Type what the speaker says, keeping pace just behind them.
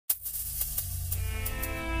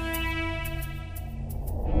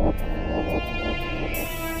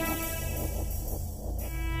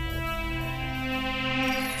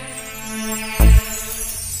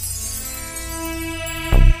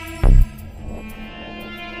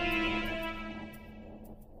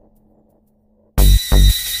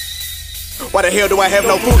Why the hell do I have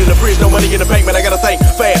no food in the fridge, no money in the bank, man? I gotta think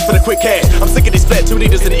fast for the quick cash. I'm sick of these flat 2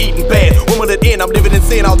 liters and eating bad. 1 minute in, I'm living in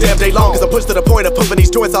sin all damn day long, cause I'm pushed to the point of pumping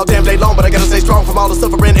these joints all damn day long. But I gotta stay strong from all the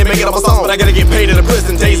suffering and make it on my song. But I gotta get paid in the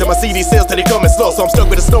prison days, and my CD sales till they coming slow. So I'm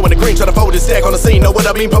stuck with the snow and the green, trying to fold this stack on the scene. Know what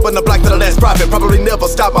I mean? Pumping the block to the last profit. Probably never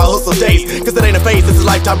stop my hustle days, cause it ain't a phase, it's a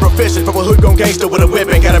lifetime profession. From a hood gone gangster with a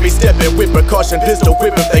weapon, gotta be stepping with precaution. Pistol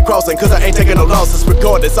whip if they crossing, cause I ain't taking no losses.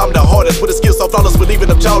 Regardless, I'm the hardest with a skill so flawless, we're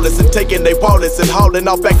leaving them jawless and taking they wallets and hauling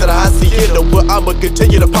off back to the high Seattle, where I'ma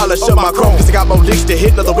continue to polish up my chrome. Cause I got more licks to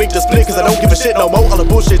hit, another week to split, cause I don't give a shit no more. All the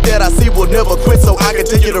bullshit that I see will never quit, so I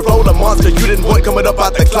continue to roll a monster. You didn't want coming up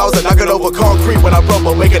out the closet, knocking over concrete when I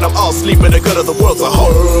rumble, making them all sleep in the gut of the world's a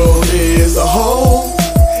hole. World is a hole.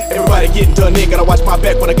 Everybody getting done in, gotta watch my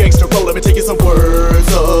back when a gangster roll. Let me take you some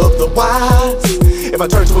words of the wise. If I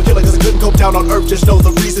turn to a killer cause I couldn't cope down on earth, just know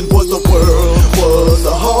the reason was the world was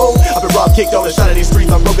a hole. I've been robbed, kicked on and shot in these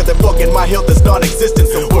streets, I'm broken than fuck and my health is non-existent.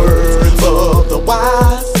 Some words of the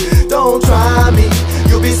wise. Don't try me,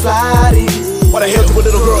 you'll be sliding. Why the hell to a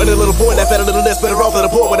little girl and a little boy that fed a little less better off than a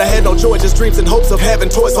boy when I had no joy, just dreams and hopes of having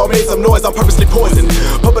toys. So I made some noise, I'm purposely poisoned,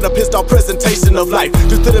 pumping a pissed off presentation of life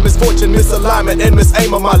due to the misfortune, misalignment, and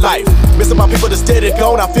misaim of my life. Missing my people that's dead and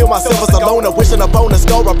gone, I feel myself as a loner, wishing upon a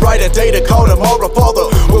star, a brighter day to call tomorrow. Father,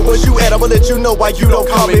 where was you at? I'ma let you know why you don't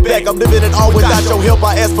call me back. I'm living it all without your help,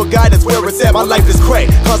 I ask for guidance where it's at. My life is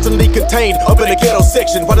cracked, constantly contained up in the ghetto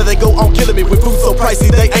section. Why do they go on killing me with food so pricey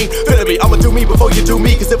they ain't feeling me? I'ma do me before you do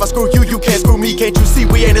me, cause if I screw you, you can't screw me. Can't you see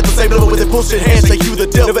we ain't at the same level with that bullshit handshake? You the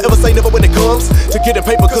devil. Never ever say never when it comes to getting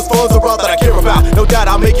paper, cause funds are all that I care about. No doubt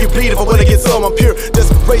I'll make you bleed if I wanna get some. I'm pure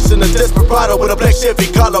desperation, a desperado with a black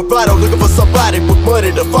Chevy Colorado, looking for somebody with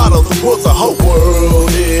money to follow. The world's a whole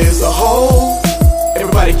World is a hole.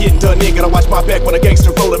 Everybody getting done in, gotta watch my back when a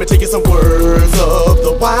gangster roll. Let me take you some words of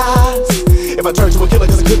the wise. If I turn to a killer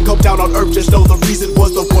cause I couldn't cope down on earth, just know the reason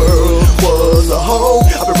was the world was a hole.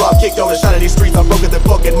 I've been robbed, kicked on and shot in these streets, I'm broken than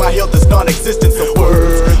fuck and my health is non-existent. Some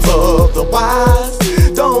words of the wise.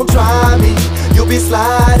 Don't try me, you'll be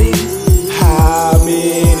sliding. How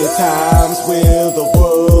many times will the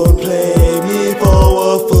world play me for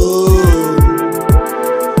a fool?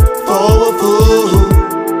 For a fool.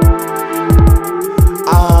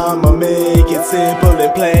 I'ma make it simple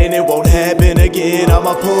and plain, it won't happen again.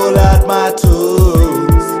 I'ma pull out my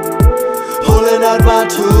tools, pulling out my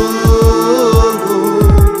tools.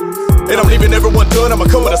 And I'm leaving everyone done, I'ma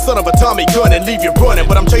come with a son of a Tommy gun and leave you running.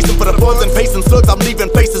 But I'm chasing for the funds and facing slugs, I'm leaving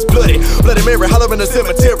faces bloody. Bloody Mary, holler in the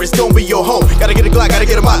cemetery, it's gonna be your home. Gotta get a Glock, gotta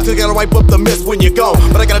get them out, cause gotta wipe up the mess when you're gone.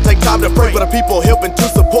 But I gotta take time to pray for the people helping to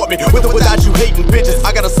support me. With or without you hating bitches,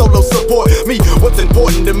 I gotta solo support me. What's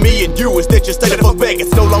important to me and you is that you stay the fuck back.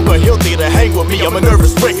 It's no longer healthy to hang with me, I'm a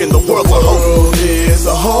nervous wreck and the world's a hole. World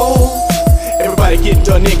is a hole. Everybody getting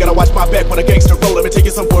done in, gotta watch my back when a gangster roll. Let me take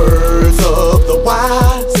you some words of the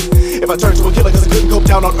wise. If I turn to a killer cause I couldn't cope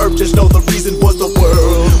down on earth, just know the reason was the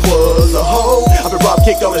world was a hole. I've been robbed,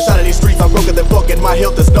 kicked on and shot in these streets, I'm broken than fuck and my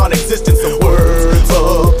health is non-existent. Some words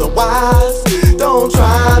of the wise. Don't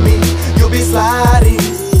try me, you'll be sliding.